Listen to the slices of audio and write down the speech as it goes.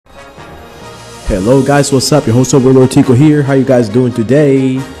Hello guys, what's up? Your host Underlordtico here. How you guys doing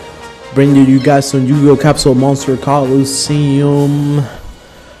today? Bringing you guys some Yugioh Capsule Monster Coliseum.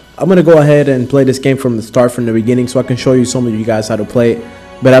 I'm gonna go ahead and play this game from the start, from the beginning, so I can show you some of you guys how to play it.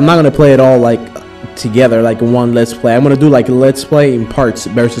 But I'm not gonna play it all like together, like in one let's play. I'm gonna do like a let's play in parts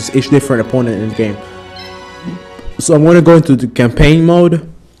versus each different opponent in the game. So I'm gonna go into the campaign mode,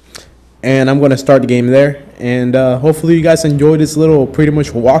 and I'm gonna start the game there. And hopefully you guys enjoy this little pretty much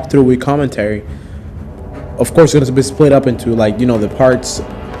walkthrough with commentary. Of course, it's gonna be split up into, like, you know, the parts,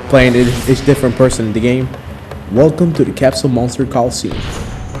 playing each different person in the game. Welcome to the Capsule Monster Coliseum.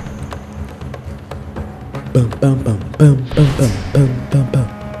 Bum, bum, bum, bum, bum, bum, bum, bum, bum.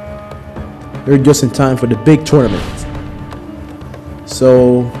 You're just in time for the big tournament.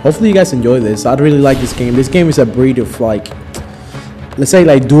 So hopefully you guys enjoy this. I'd really like this game. This game is a breed of, like, let's say,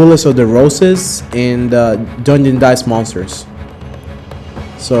 like Duelists of the Roses and Dungeon Dice Monsters.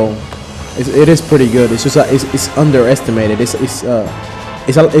 So it is pretty good. It's just it's underestimated. It's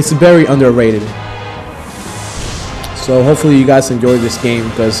very underrated. So hopefully you guys enjoy this game,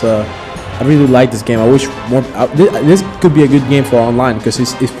 because I really like this game. I wish more. This could be a good game for online, because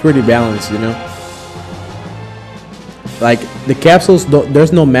it's pretty balanced, you know. Like the capsules,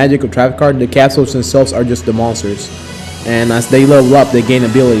 there's no magic or trap card. The capsules themselves are just the monsters, and as they level up, they gain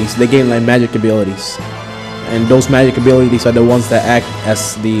abilities. They gain like magic abilities, and those magic abilities are the ones that act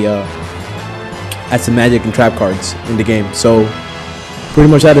as the magic and trap cards in the game. So pretty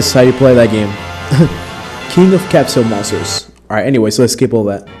much that is how you play that game. King of Capsule Monsters. Alright, anyway, so let's skip all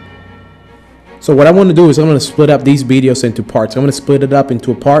that. So what I want to do is I'm going to split up these videos into parts. I'm going to split it up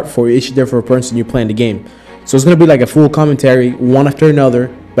into a part for each different person you play in the game. So it's going to be like a full commentary, one after another,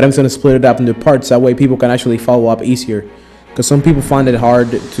 but I'm just going to split it up into parts. That way people can actually follow up easier. Because some people find it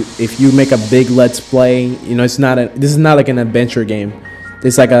hard to, if you make a big let's play, you know, this is not like an adventure game.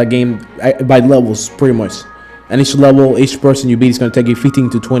 It's like a game by levels, pretty much. And each level, each person you beat is going to take you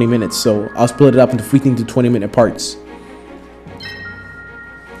 15 to 20 minutes. So I'll split it up into 15 to 20 minute parts.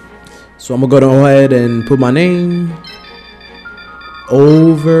 So I'm going to go ahead and put my name.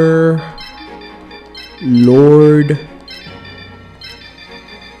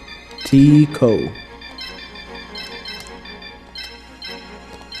 Underlordtico.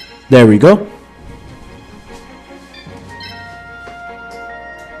 There we go.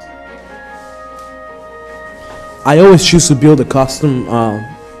 I always choose to build a custom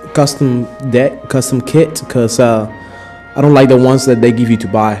kit, because I don't like the ones that they give you to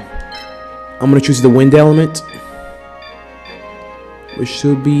buy. I'm gonna choose the wind element, which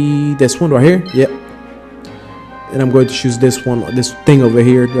should be this one right here. Yep. And I'm going to choose this one, this thing over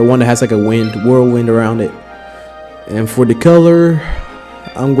here, the one that has like a whirlwind around it. And for the color,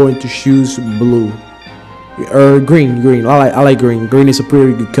 I'm going to choose blue or green. I like green. Green is a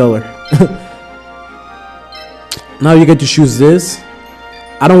pretty good color. Now you get to choose this.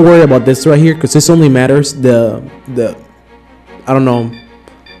 I don't worry about this right here, because this only matters the I don't know,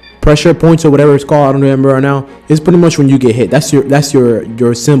 pressure points or whatever it's called. I don't remember right now. It's pretty much when you get hit. That's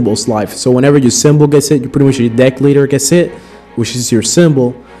your symbol's life. So whenever your symbol gets hit, you pretty much, your deck leader gets hit, which is your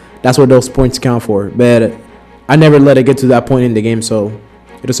symbol. That's what those points count for. But I never let it get to that point in the game, so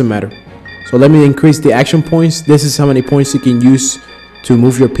it doesn't matter. So let me increase the action points. This is how many points you can use to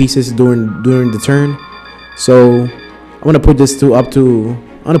move your pieces during the turn. So I'm gonna put this I'm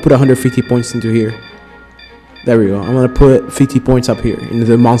gonna put 150 points into here. There we go. I'm gonna put 50 points up here in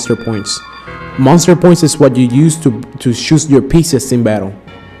the monster points. Monster points is what you use to choose your pieces in battle,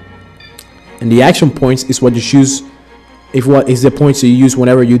 and the action points is what you choose. What is the points you use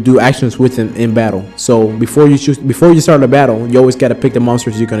whenever you do actions with them in battle. So before you start a battle, you always gotta pick the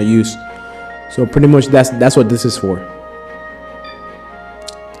monsters you're gonna use. So pretty much that's what this is for.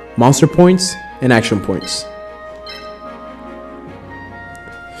 Monster points and action points.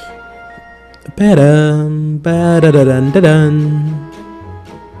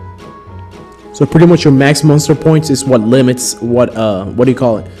 So pretty much your max monster points is what limits what do you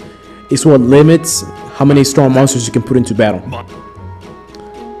call it? It's what limits how many strong monsters you can put into battle.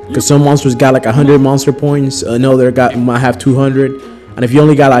 Because some monsters got like 100 monster points, another might have 200, and if you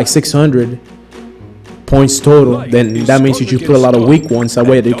only got like 600 points total, then that means you should put a lot of weak ones. That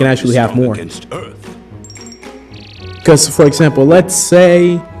way you can actually have more. Because for example, let's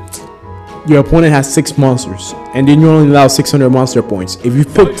say your opponent has 6 monsters, and then you only allow 600 monster points. If you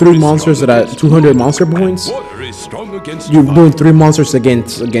pick 3 monsters that are 200 monster points, you're doing 3 monsters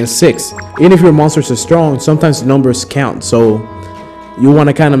against 6. Even if your monsters are strong, sometimes the numbers count. So you want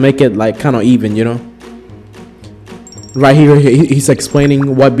to kind of make it like kind of even, you know. Right here, he's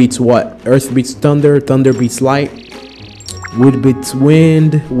explaining what beats what. Earth beats thunder, thunder beats light. Wood beats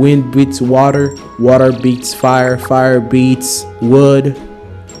wind, wind beats water, water beats fire, fire beats wood.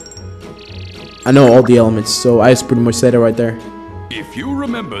 I know all the elements, so I just pretty much said it right there. If you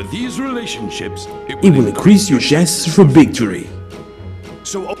remember these relationships, It will increase your chances for victory.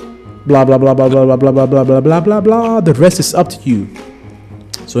 So Blah blah blah blah blah blah blah blah blah blah blah blah blah. The rest is up to you.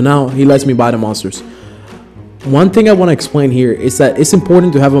 So now he lets me buy the monsters. One thing I want to explain here is that it's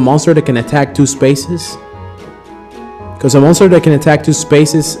important to have a monster that can attack 2 spaces. Because a monster that can attack 2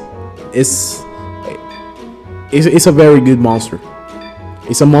 spaces is a very good monster.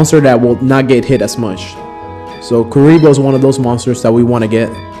 It's a monster that will not get hit as much. So Kuribo is one of those monsters that we want to get.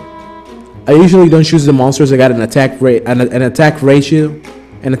 I usually don't choose the monsters that got an attack rate, an attack ratio,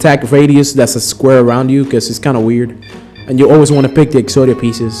 an attack radius that's a square around you, because it's kind of weird. And you always want to pick the Exodia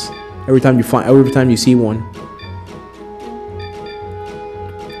pieces every time you see one.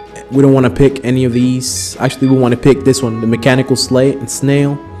 We don't want to pick any of these. Actually, we want to pick this one, the mechanical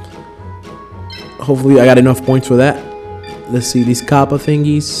snail. Hopefully I got enough points for that. Let's see these kappa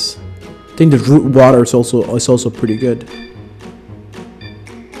thingies. I think the root water is also pretty good.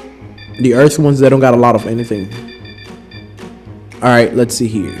 The earth ones, they don't got a lot of anything. Alright, let's see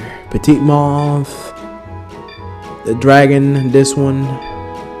here. Petite moth. The dragon, this one.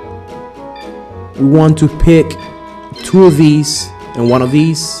 We want to pick 2 of these and 1 of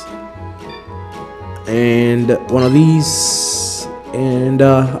these. And 1 of these. And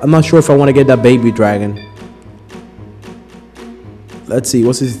I'm not sure if I want to get that baby dragon. Let's see,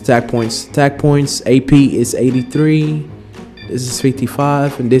 what's his attack points? Attack points, AP is 83. This is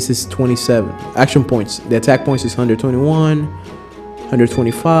 55, and this is 27. Action points, the attack points is 121,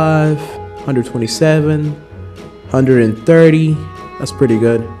 125, 127, 130. That's pretty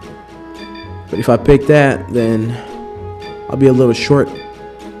good. But if I pick that, then I'll be a little short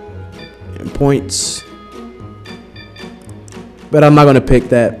in points. But I'm not gonna pick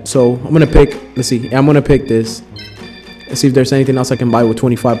that, so I'm gonna pick, let's see, I'm gonna pick this. Let's see if there's anything else I can buy with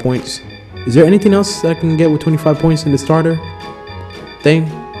 25 points. Is there anything else that I can get with 25 points in the starter thing?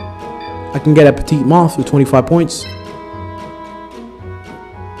 I can get a petite moth with 25 points.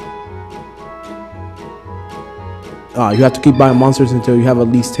 You have to keep buying monsters until you have at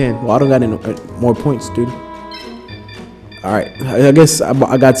least 10. Well, I don't got any more points, dude. Alright, I guess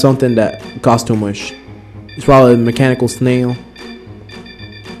I got something that costs too much. It's probably the mechanical snail.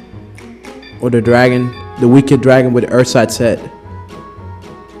 Or the dragon. The wicked dragon with the Earthside set.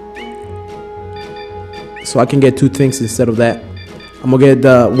 So I can get 2 things instead of that. I'm gonna get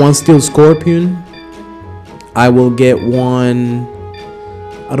the 1 steel scorpion. I will get 1.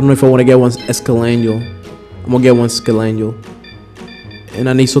 I don't know if I want to get 1 escalangel. I'm gonna get 1 escalangel. And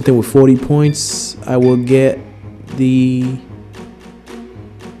I need something with 40 points. I will get the.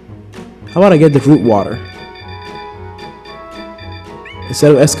 How about I get the root water?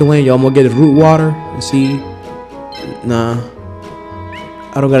 Instead of escalangel, I'm gonna get the root water. And see. Nah.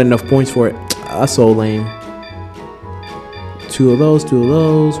 I don't got enough points for it. That's so lame. 2 of those, 2 of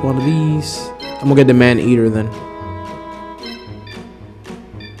those, 1 of these. I'm gonna get the man eater then.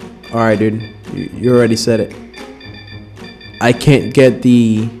 Alright, dude. You already said it. I can't get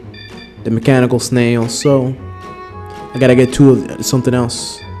the mechanical snail, so I gotta get 2 of something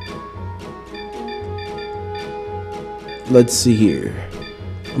else. Let's see here.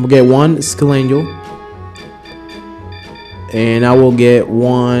 I'm gonna get 1 Scalangel. And I will get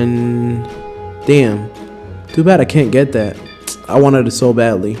 1. Damn. Too bad I can't get that. I wanted it so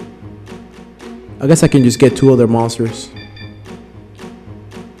badly. I guess I can just get 2 other monsters.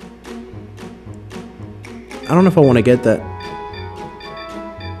 I don't know if I want to get that.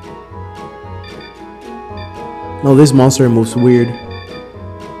 No, this monster moves weird.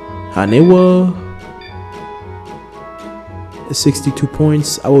 Hanewa. 62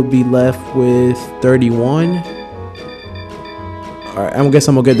 points. I will be left with 31. Alright, I guess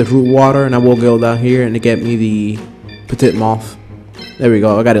I'm gonna get the root water, and I will go down here and get me the petite moth. There we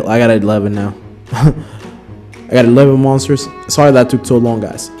go. I got it. I got 11 now. I got 11 monsters. Sorry that took so long,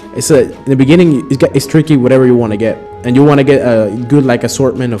 guys. It's in the beginning. It's tricky. Whatever you want to get, and you want to get a good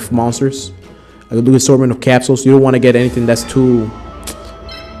assortment of monsters, a good assortment of capsules. You don't want to get anything that's too.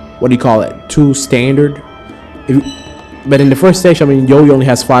 What do you call it? Too standard. But in the first stage, I mean, Yo only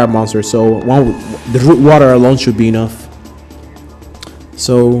has 5 monsters, so the root water alone should be enough.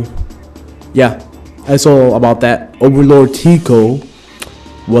 So, yeah, that's all about that. Underlordtico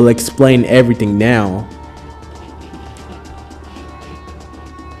will explain everything now.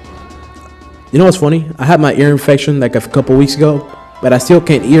 You know what's funny? I had my ear infection like a couple weeks ago, but I still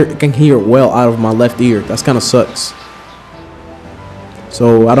can hear well out of my left ear. That's kind of sucks.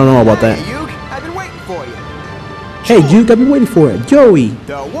 So I don't know about that. Hey, Yug, I've been waiting for you. Hey, Juke, I've been waiting for it. Joey,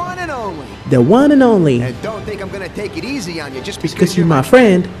 The one and only. the one and only. And don't think I'm gonna take it easy on you just Because you're my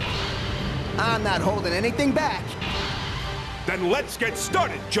friend. I'm not holding anything back. Then let's get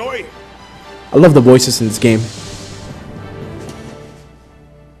started, Joey. I love the voices in this game.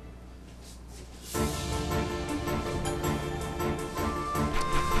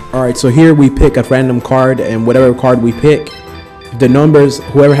 Alright, so here we pick a random card, and whatever card we pick, the numbers,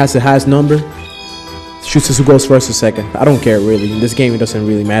 whoever has the highest number, chooses who goes first or second. I don't care really. In this game, it doesn't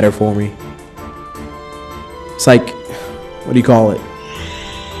really matter for me. It's like, what do you call it?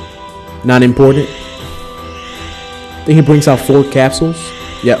 Not important. I think he brings out 4 capsules.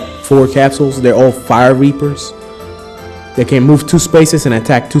 Yep, 4 capsules. They're all fire reapers. They can move 2 spaces and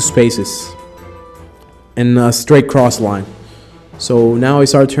attack 2 spaces in a straight cross line. So now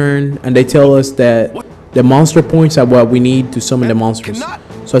it's our turn, and they tell us that the monster points are what we need to summon the monsters.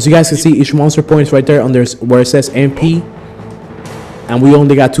 So as you guys can see, each monster point is right there under where it says MP, and we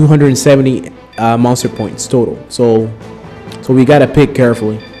only got 270 monster points total. So we gotta pick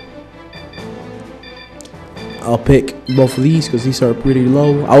carefully. I'll pick both of these because these are pretty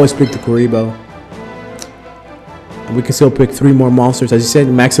low. I always pick the Kuribo. And we can still pick 3 more monsters. As you said,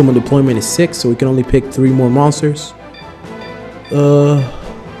 the maximum deployment is 6, so we can only pick 3 more monsters.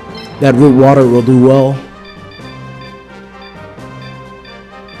 That root water will do well.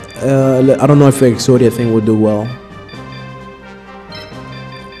 I don't know if the Exodia thing will do well.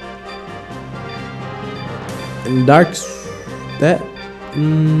 And Darks, that I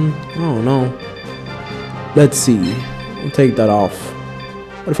don't know. Let's see. We'll take that off.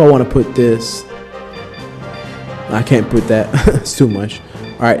 What if I want to put this? I can't put that. It's too much.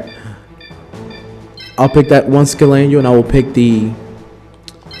 All right. I'll pick that one skill angel, and I will pick the,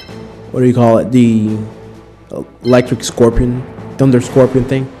 what do you call it? The electric scorpion, thunder scorpion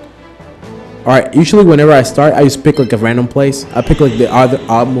thing. Alright, usually whenever I start, I just pick like a random place. I pick like the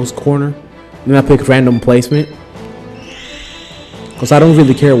outmost corner. Then I pick random placement. Because I don't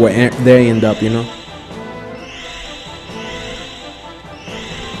really care where they end up, you know.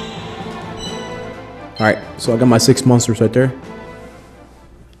 Alright, so I got my 6 monsters right there.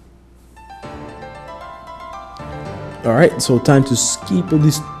 Alright, so time to skip all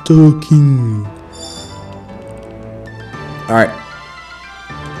this talking. Alright.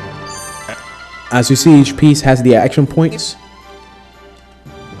 As you see, each piece has the action points.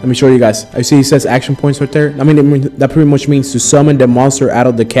 Let me show you guys. I see it says action points right there. I mean, that pretty much means to summon the monster out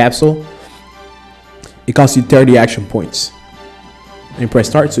of the capsule. It costs you 30 action points. And press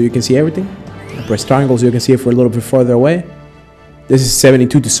start so you can see everything. And press triangle so you can see it for a little bit further away. This is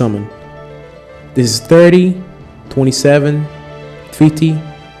 72 to summon. This is 30, 27, 50,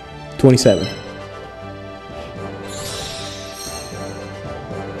 27.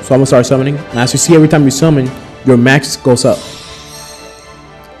 So I'm gonna start summoning, and as you see, every time you summon, your max goes up.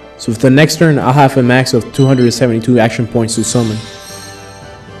 So for the next turn, I'll have a max of 272 action points to summon.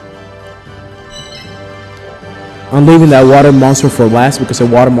 I'm leaving that water monster for last because the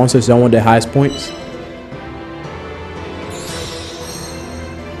water monster is the one with the highest points.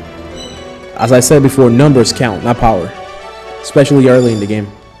 As I said before, numbers count, not power, especially early in the game.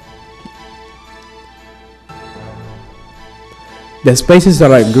 The spaces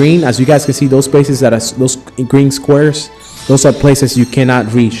that are green, as you guys can see, those spaces that are those green squares, those are places you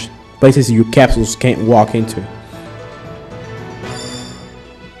cannot reach, places your capsules can't walk into.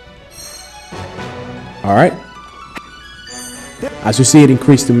 All right. As you see, it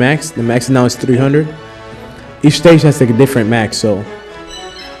increased to max. The max now is 300. Each stage has like a different max, so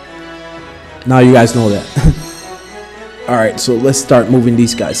now you guys know that. All right, so let's start moving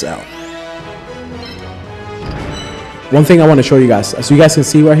these guys out. One thing I want to show you guys, as you guys can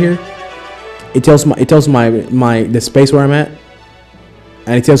see right here, it tells the space where I'm at,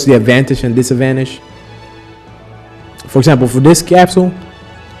 and it tells the advantage and disadvantage. For example, for this capsule,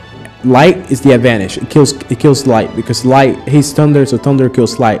 light is the advantage. It kills light because light, he's thunder, so thunder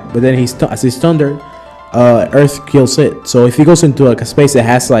kills light. But then as he's thunder, earth kills it. So if he goes into like a space that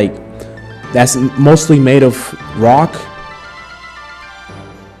has like that's mostly made of rock,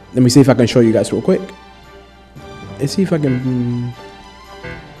 let me see if I can show you guys real quick. Let's see if I can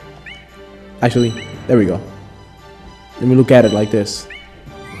actually, there we go. Let me look at it like this.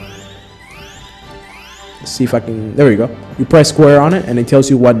 Let's see if I can, there we go. You press square on it and it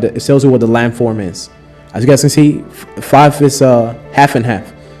tells you what the landform is. As you guys can see, 5 is half and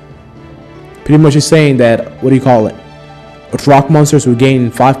half. Pretty much it's saying that, what do you call it? Rock monsters will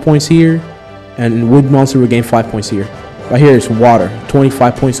gain 5 points here, and wood monster will gain 5 points here. Right here is water,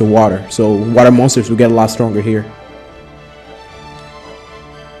 25 points of water. So water monsters will get a lot stronger here.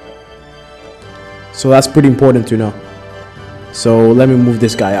 So that's pretty important to know. So let me move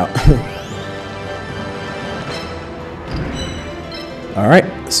this guy out. Alright,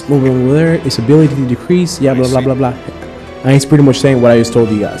 let's move him over there. Its ability to decrease, yeah, blah blah blah blah. And he's pretty much saying what I just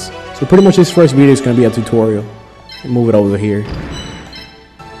told you guys. So pretty much this first video is going to be a tutorial. Move it over here.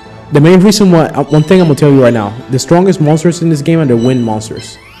 The main reason why, one thing I'm going to tell you right now. The strongest monsters in this game are the wind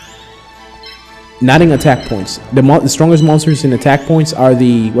monsters. Not in attack points. The strongest monsters in attack points are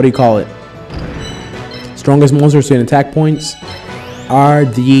the, what do you call it? Strongest monsters in attack points are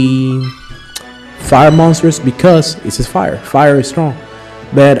the fire monsters, because it's just fire. Fire is strong.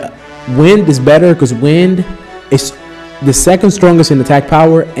 But wind is better because wind is the second strongest in attack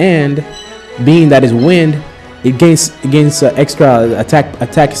power, and being that is wind, it gains extra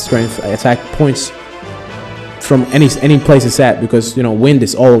attack strength, attack points from any place it's at, because you know wind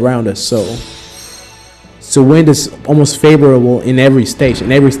is all around us. So wind is almost favorable in every stage.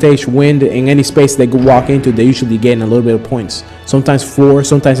 In every stage, wind in any space they walk into, they usually gain a little bit of points. Sometimes 4,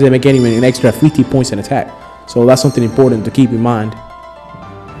 sometimes they make even an extra 50 points in attack. So that's something important to keep in mind.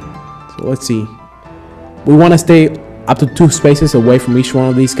 So let's see. We want to stay up to 2 spaces away from each one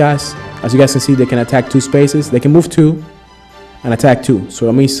of these guys. As you guys can see, they can attack 2 spaces. They can move 2 and attack 2. So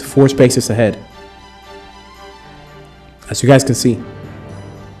that means 4 spaces ahead. As you guys can see.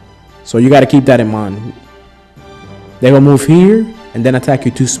 So you got to keep that in mind. They will move here and then attack you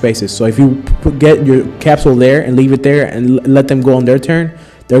 2 spaces. So if you get your capsule there and leave it there and let them go on their turn,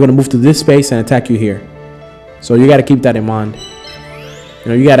 they're going to move to this space and attack you here. So you got to keep that in mind. You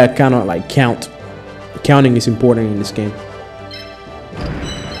know, you got to kind of like count. Counting is important in this game.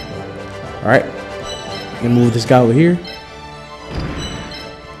 Alright. Let me move this guy over here.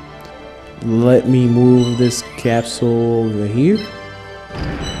 Let me move this capsule over here.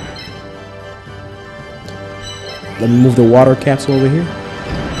 Let me move the water capsule over here.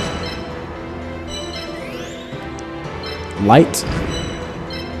 Light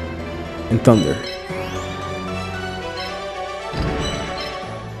and thunder.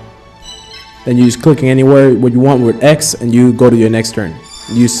 Then you just clicking anywhere what you want with X, and you go to your next turn.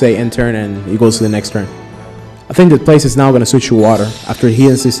 You say end turn and it goes to the next turn. I think the place is now going to switch to water after he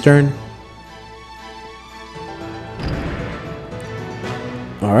ends his turn.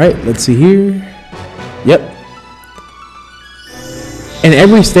 Alright, let's see here. Yep. In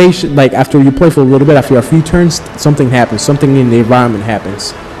every stage, like after you play for a little bit, after a few turns, something happens. Something in the environment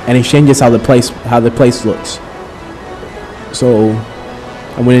happens, and it changes how the place looks. So,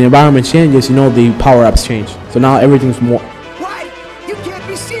 and when the environment changes, you know the power-ups change. So now everything's more. What? You can't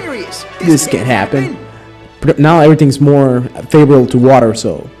be serious. This can't happen. Now everything's more favorable to water.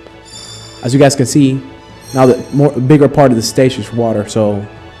 So, as you guys can see, now the bigger part of the stage is water. So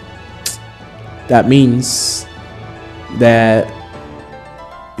that means that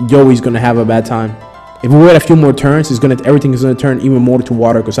Joey's gonna have a bad time. If we wait a few more turns, everything is gonna turn even more to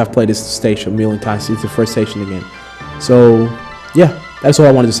water, because I've played this stage a million times. It's the first stage in the game. So yeah, that's all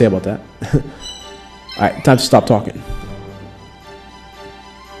I wanted to say about that. Alright, time to stop talking.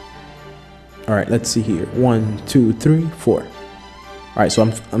 Alright, let's see here. 1, 2, 3, 4. Alright,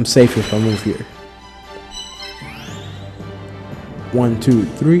 so I'm safe if I move here. 1, 2,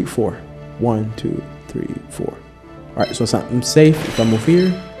 3, 4. 1, 2, 3, 4. Alright, so I'm safe if I move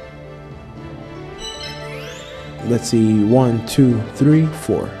here. Let's see, 1, 2, 3,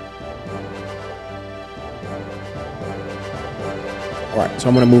 4. Alright, so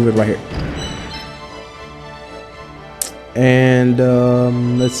I'm gonna move it right here. And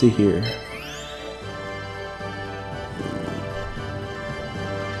let's see here.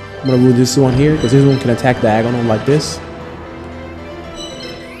 I'm gonna move this one here, because this one can attack diagonal like this.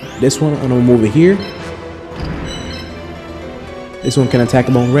 This one, I'm gonna move it here. This one can attack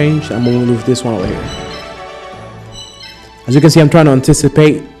long range. I'm gonna move this one over here. As you can see, I'm trying to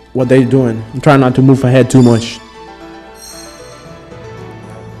anticipate what they're doing. I'm trying not to move ahead too much.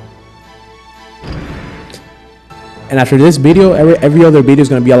 And after this video, every other video is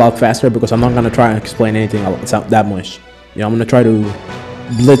gonna be a lot faster, because I'm not gonna try and explain anything that much. You know, I'm gonna try to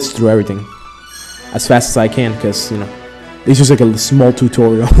blitz through everything as fast as I can, because you know, it's just like a small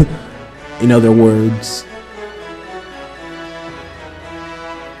tutorial. In other words.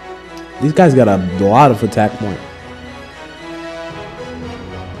 These guys got a lot of attack point.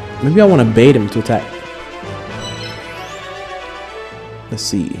 Maybe I want to bait him to attack. Let's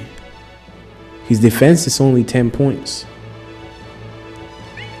see. His defense is only 10 points.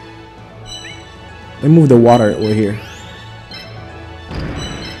 Let me move the water over here.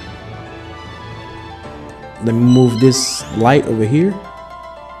 Let me move this light over here.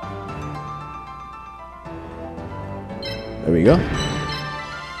 There we go.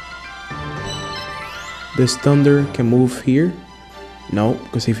 This thunder can move here. No,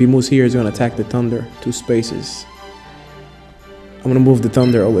 because if he moves here, he's gonna attack the thunder. 2 spaces. I'm gonna move the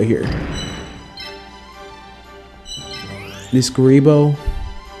thunder over here. This Karibo,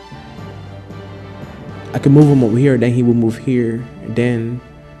 I can move him over here, then he will move here, and then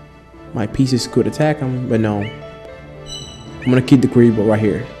my pieces could attack him, but no. I'm gonna keep the Karibo right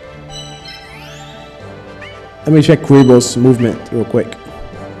here. Let me check Karibo's movement real quick.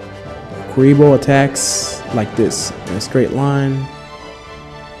 Karibo attacks like this, in a straight line.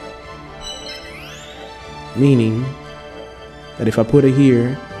 Meaning that if I put it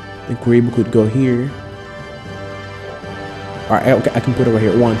here, then Karibo could go here. Alright, okay, I can put it right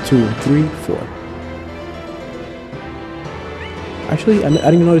here. 1, 2, 3, 4. Actually, I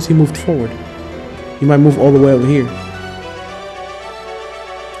didn't even notice he moved forward. He might move all the way over here.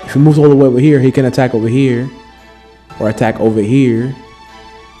 If he moves all the way over here, he can attack over here. Or attack over here.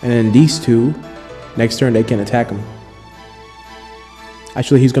 And then these two, next turn they can attack him.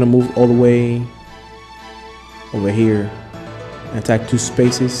 Actually, he's gonna move all the way over here and attack 2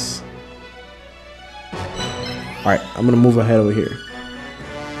 spaces. Alright, I'm gonna move ahead over here.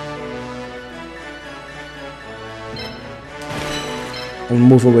 I'm gonna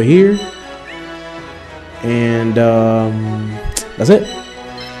move over here. And that's it.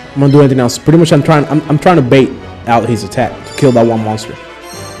 I'm gonna do anything else. Pretty much I'm trying to bait out his attack to kill that one monster.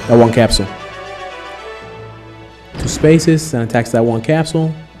 That one capsule. 2 spaces and attacks that one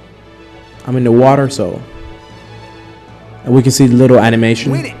capsule. I'm in the water, so. And we can see the little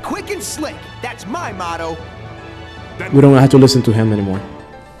animation. Win it quick and slick. That's my motto. We don't have to listen to him anymore.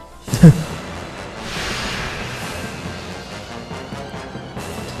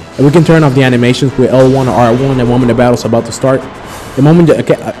 And we can turn off the animations with L1 or R1 the moment the battle's about to start. The moment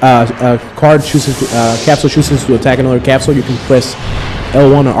a card chooses capsule chooses to attack another capsule, you can press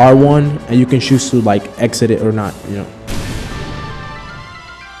L1 or R1 and you can choose to like exit it or not, you know.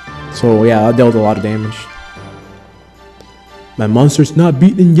 So yeah, I dealt a lot of damage. My monster's not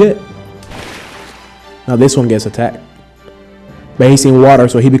beaten yet. Now this one gets attacked. But he's in water,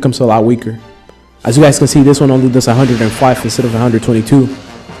 so he becomes a lot weaker. As you guys can see, this one only does 105 instead of 122.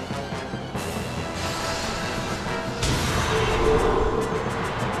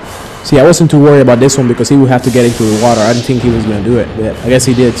 See, I wasn't too worried about this one because he would have to get into the water. I didn't think he was going to do it, but I guess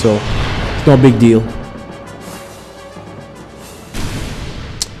he did, so it's no big deal.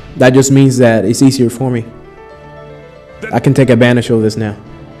 That just means that it's easier for me. I can take advantage of this now.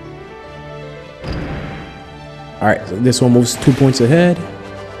 Alright, so this one moves 2 points ahead.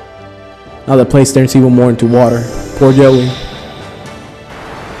 Now the place turns even more into water. Poor Joey.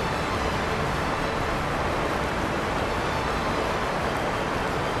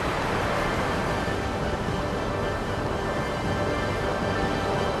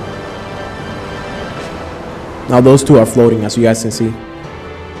 Now those two are floating, as you guys can see.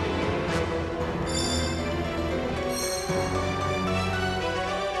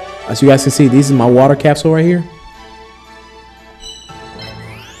 As you guys can see, this is my water capsule right here.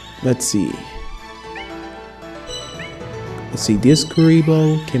 Let's see. Let's see, this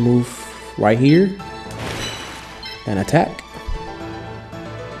Karibo can move right here and attack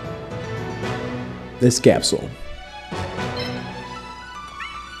this capsule.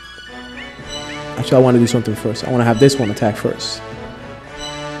 Actually, I want to do something first. I want to have this one attack first.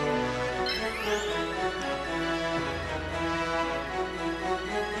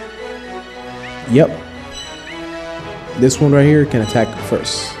 Yep. This one right here can attack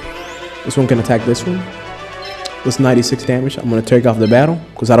first. This one can attack this one. That's 96 damage. I'm going to take off the battle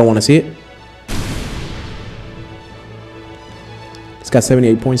because I don't want to see it. It's got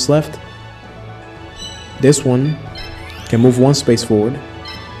 78 points left. This one can move 1 space forward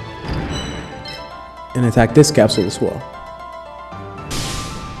and attack this capsule as well.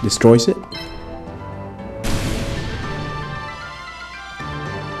 Destroys it.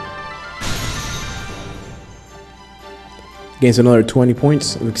 Gains another 20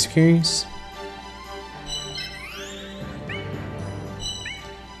 points of experience.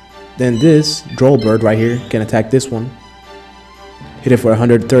 Then this Droll Bird right here can attack this one. Hit it for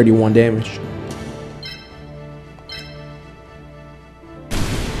 131 damage.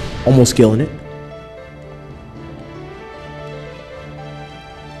 Almost killing it.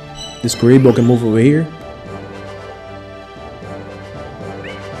 This Karibo can move over here.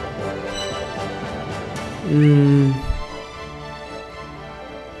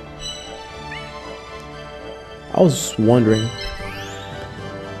 I was wondering.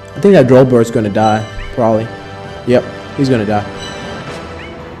 I think that Droll Bird's gonna die, probably. Yep, he's gonna die.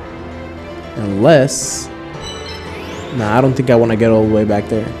 Unless... Nah, I don't think I want to get all the way back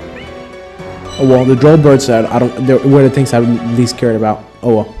there. Oh well, the drill birds that were the things I least cared about.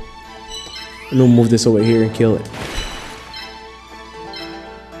 Oh well. I'm gonna move this over here and kill it.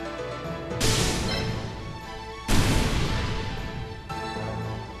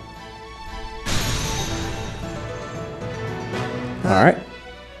 Alright.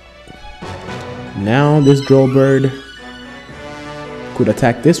 Now this drill bird could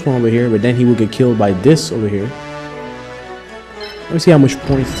attack this one over here, but then he would get killed by this over here. Let me see how much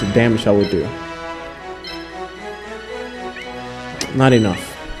points to damage I would do. Not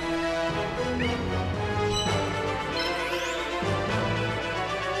enough.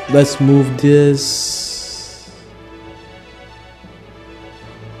 Let's move this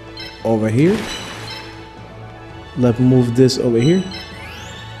over here. Let's move this over here.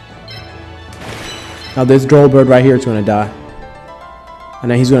 Now this drill bird right here is gonna die. And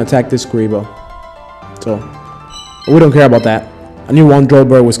then he's gonna attack this Kuribo. So we don't care about that. I knew one drill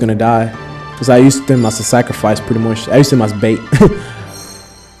bird was gonna die because I used him as a sacrifice pretty much. I used him as bait.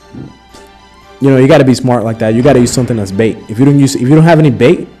 You know, you gotta be smart like that. You gotta use something as bait. If you don't have any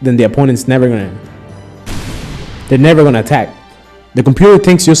bait, then the opponent's never gonna attack. The computer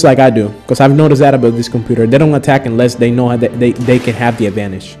thinks just like I do, because I've noticed that about this computer. They don't attack unless they know that they can have the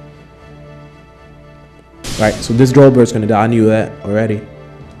advantage. Right, so this drill bird's gonna die. I knew that already.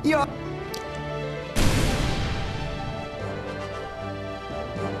 Yeah.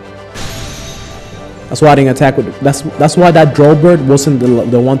 That's why I didn't attack with it. That's why that drill bird wasn't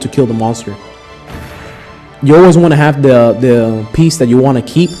the one to kill the monster. You always want to have the piece that you want to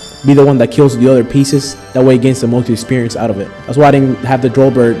keep be the one that kills the other pieces. That way it gains the most experience out of it. That's why I didn't have the drill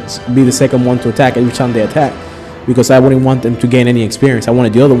birds be the second one to attack every time they attack, because I wouldn't want them to gain any experience. I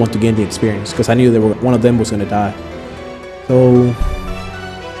wanted the other one to gain the experience because I knew one of them was going to die. So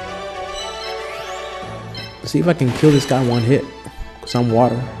let's see if I can kill this guy one hit, because I'm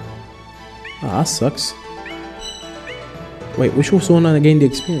water. Ah, that sucks. Wait, which was the one that gained the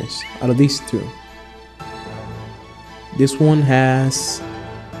experience out of these two? This one has...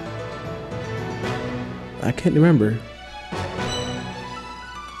 I can't remember.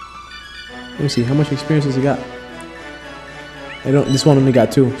 Let me see, how much experience has he got? This one only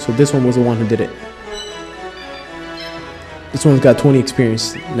got 2, so this one was the one who did it. This one's got 20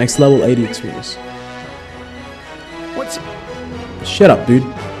 experience. Next level, 80 experience. What's... Shut up, dude.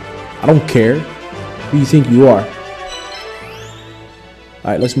 I don't care. Who do you think you are?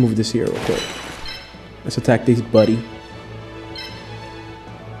 Alright, let's move this here real quick. Let's attack this buddy.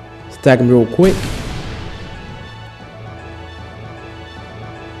 Let's attack him real quick.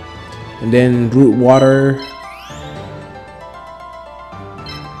 And then Root Water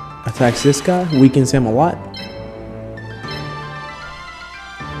attacks this guy, weakens him a lot.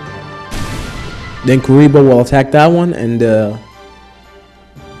 Then Kuribo will attack that one, and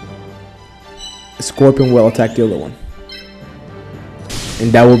Scorpion will attack the other one.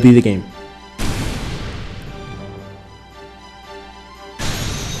 And that will be the game.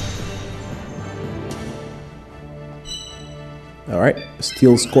 Alright,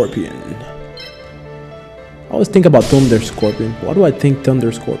 Steel Scorpion. I always think about Thunder Scorpion. Why do I think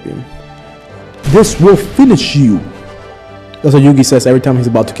Thunder Scorpion? This will finish you. That's what Yugi says every time he's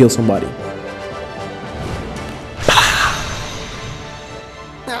about to kill somebody.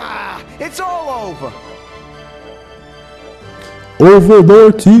 Ah, it's all over.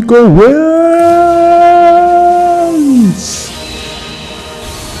 Underlordtico wins!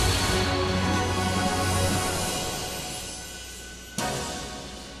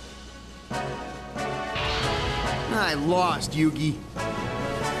 I lost, Yugi.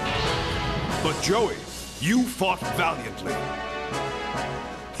 But Joey, you fought valiantly.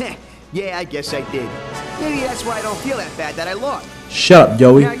 Heh, yeah, I guess I did. Maybe that's why I don't feel that bad that I lost. Shut up,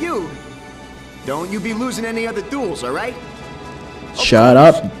 Joey. Now you, don't you be losing any other duels, all right? Shut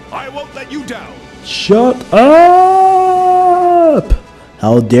up. I won't let you down. Shut up!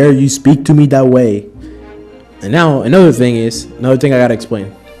 How dare you speak to me that way? And now, another thing I gotta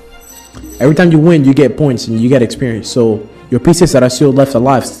explain. Every time you win, you get points and you get experience. So your pieces that are still left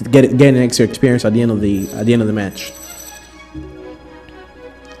alive get an extra experience at the end of the match.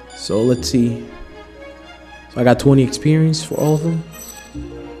 So let's see. So I got 20 experience for all of them.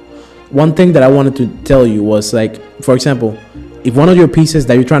 One thing that I wanted to tell you was, like, for example, if one of your pieces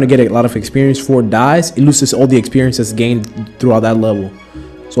that you're trying to get a lot of experience for dies, it loses all the experiences gained throughout that level.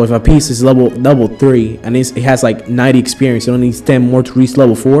 So if a piece is level 3 and it has like 90 experience, it only needs 10 more to reach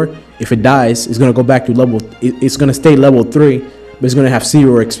level 4. If it dies, it's gonna go back to level. It's gonna stay level 3, but it's gonna have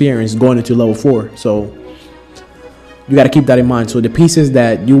 0 experience going into level 4. So you gotta keep that in mind. So the pieces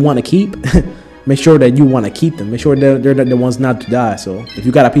that you want to keep, make sure that you want to keep them. Make sure they're the ones not to die. So if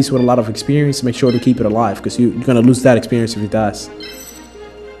you got a piece with a lot of experience, make sure to keep it alive, because you're gonna lose that experience if it dies.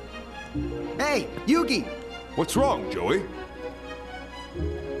 Hey, Yugi! What's wrong, Joey?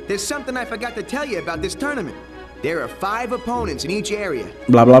 There's something I forgot to tell you about this tournament. There are 5 opponents in each area.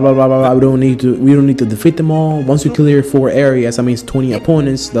 Blah blah blah blah blah. We don't need to defeat them all. Once you clear 4 areas, that means 20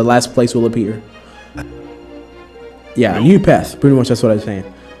 opponents. The last place will appear. Yeah, a new path. Pretty much that's what I'm saying.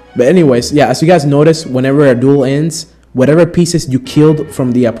 But anyways, yeah, as you guys notice, whenever a duel ends, whatever pieces you killed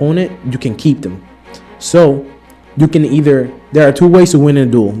from the opponent, you can keep them. So you can there are 2 ways to win a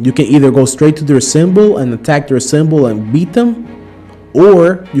duel. You can either go straight to their symbol and attack their symbol and beat them,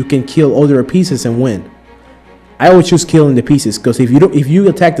 or you can kill all their pieces and win. I always choose killing the pieces, because if you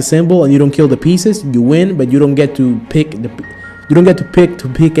attack the symbol and you don't kill the pieces, you win, but you don't get to pick to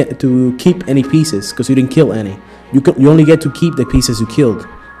keep any pieces, because you didn't kill any. You only get to keep the pieces you killed,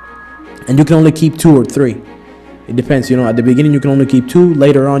 and you can only keep 2 or 3. It depends, you know. At the beginning you can only keep 2.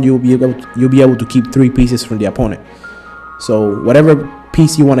 Later on you'll be able to keep 3 pieces from the opponent. So whatever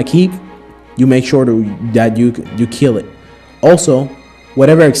piece you want to keep, you make sure that you kill it. Also,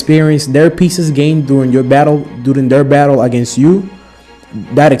 whatever experience their pieces gain during their battle against you,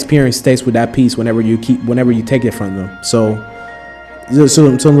 that experience stays with that piece whenever you take it from them. So there's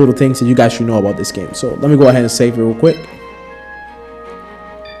some little things that you guys should know about this game. So let me go ahead and save it real quick.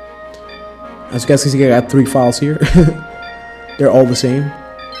 As you guys can see, I got 3 files here. They're all the same.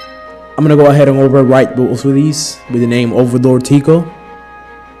 I'm gonna go ahead and overwrite both of these with the name Underlordtico.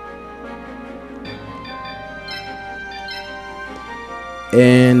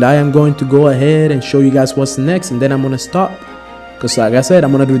 And I am going to go ahead and show you guys what's next, and then I'm gonna stop, because like I said,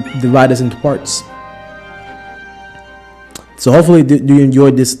 I'm gonna divide this into parts. So hopefully you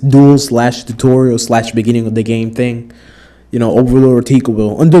enjoyed this duel / tutorial / beginning of the game thing. You know,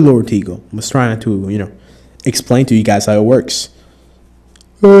 Underlordtico was trying to, you know, explain to you guys how it works.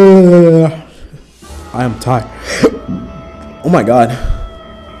 I am tired. Oh my god.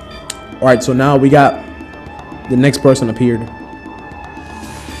 Alright, so now we got the next person appeared.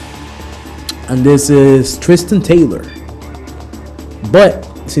 And this is Tristan Taylor. But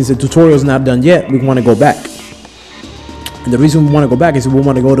since the tutorial is not done yet, we want to go back. And the reason we want to go back is we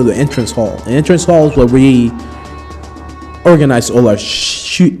want to go to the entrance hall. The entrance hall is where we organize all our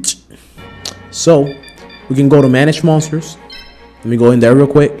shit. So we can go to manage monsters. Let me go in there real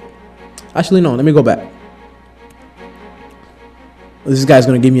quick. Actually, no, let me go back. This guy's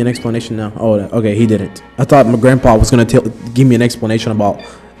gonna give me an explanation now. Oh, okay, he didn't. I thought my grandpa was gonna give me an explanation about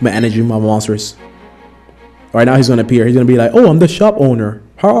managing my monsters. All right, now he's gonna appear. He's gonna be like, "Oh, I'm the shop owner."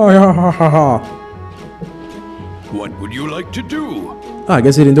 Ha ha ha ha ha. What would you like to do? Ah, I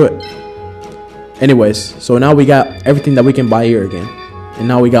guess he didn't do it. Anyways, so now we got everything that we can buy here again, and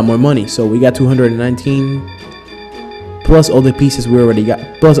now we got more money. So we got 219 plus all the pieces we already got,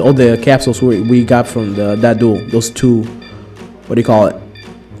 plus all the capsules we got from that duel. Those 2, what do you call it?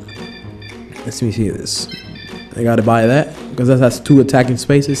 Let me see this. I gotta buy that because that has 2 attacking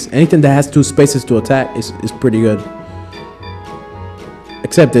spaces. Anything that has 2 spaces to attack is pretty good.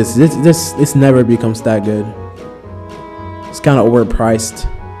 Except this never becomes that good. It's kind of overpriced.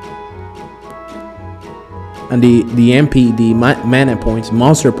 And the MP, the mana points,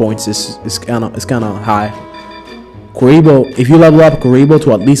 monster points is kind of high. Kuribo, if you level up Kuribo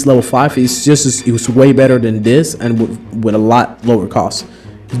to at least level 5, it was way better than this, and with a lot lower cost.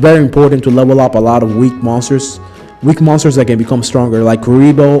 It's very important to level up a lot of weak monsters that can become stronger, like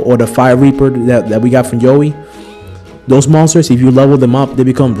Kuribo or the Fire Reaper that we got from Joey. Those monsters, if you level them up, they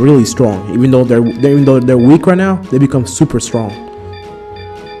become really strong. Even though they're weak right now, they become super strong.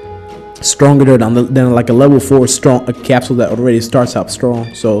 Stronger than like a level 4 a capsule that already starts out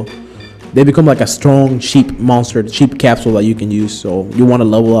strong. So they become like a strong cheap capsule that you can use. So you want to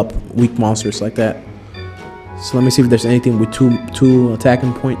level up weak monsters like that. So let me see if there's anything with two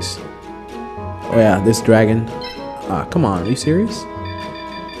attacking points. Oh yeah, this dragon. Ah, come on, are you serious?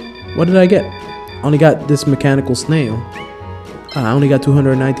 What did I get? I only got this mechanical snail. Ah, I only got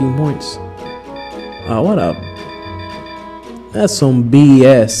 219 points. What up? That's some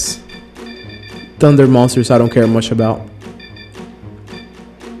BS. Thunder monsters I don't care much about.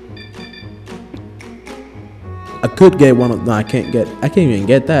 I could get one of, no, I can't even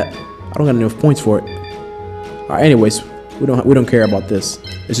get that. I don't got enough points for it. Alright, anyways, we don't care about this.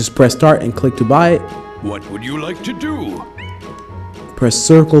 Let's just press start and click to buy it. What would you like to do? Press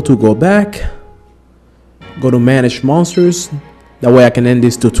circle to go back. Go to manage monsters. That way I can end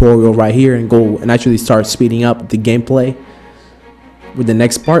this tutorial right here and go and actually start speeding up the gameplay with the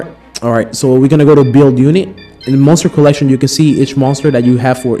next part. Alright, so we're gonna go to build unit. In the monster collection, you can see each monster that you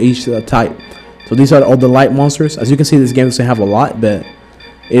have for each type. So these are all the light monsters. As you can see, this game doesn't have a lot, but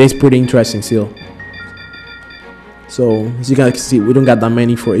it is pretty interesting still. So as you guys can see, we don't got that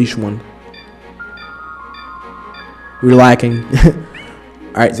many for each one. We're lacking.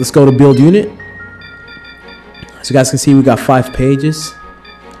 Alright, let's go to build unit. As you guys can see, we got 5 pages.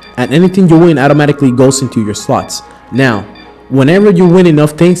 And anything you win automatically goes into your slots. Now, whenever you win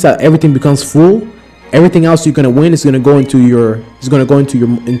enough things that everything becomes full, everything else you're gonna win is gonna go into your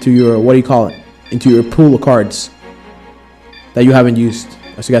what do you call it? Into your pool of cards that you haven't used.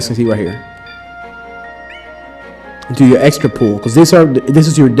 As you guys can see right here. Into your extra pool, because this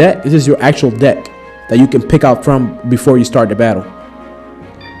is your deck. This is your actual deck that you can pick out from before you start the battle.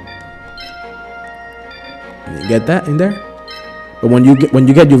 You get that in there? But when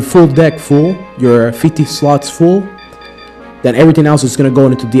you get your full deck full, your 50 slots full, then everything else is gonna go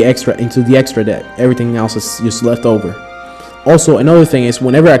into the extra deck. Everything else is just left over. Also, another thing is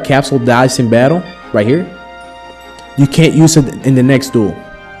whenever a capsule dies in battle, right here, you can't use it in the next duel.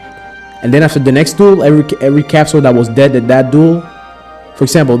 And then after the next duel, every capsule that was dead at that duel, for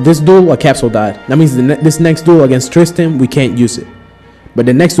example, this duel, a capsule died. That means this next duel against Tristan, we can't use it. But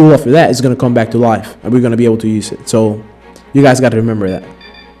the next duel after that is gonna come back to life, and we're gonna be able to use it. So you guys got to remember that.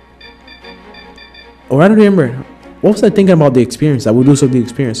 Or I don't remember. What was I thinking about the experience? I would lose of the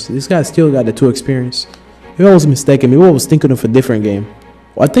experience. This guy still got the 2 experience. Maybe I was mistaken. Maybe I was thinking of a different game.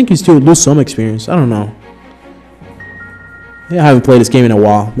 Well, I think you still lose some experience. I don't know. Yeah, I haven't played this game in a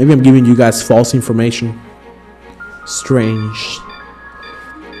while. Maybe I'm giving you guys false information. Strange.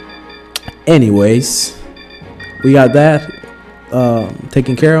 Anyways, we got that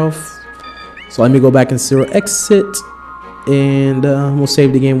taken care of. So let me go back and 0 exit. And we'll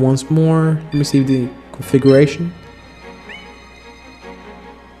save the game once more. Let me save the configuration.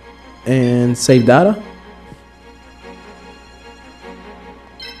 And save data.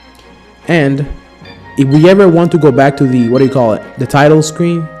 And if we ever want to go back to the, what do you call it, the title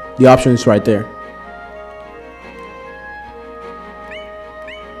screen, the option is right there.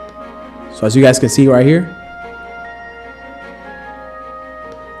 So as you guys can see right here,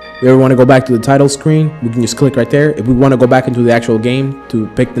 if we ever want to go back to the title screen, we can just click right there. If we want to go back into the actual game to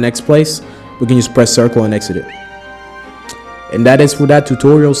pick the next place, we can just press circle and exit it. And that is for that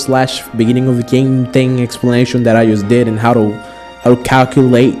tutorial / beginning of the game thing explanation that I just did, and how to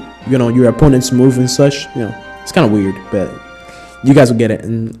calculate, you know, your opponent's move and such. You know, it's kind of weird, but you guys will get it.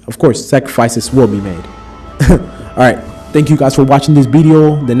 And of course, sacrifices will be made. All right, thank you guys for watching this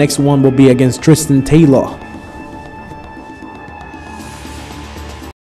video. The next one will be against Tristan Taylor.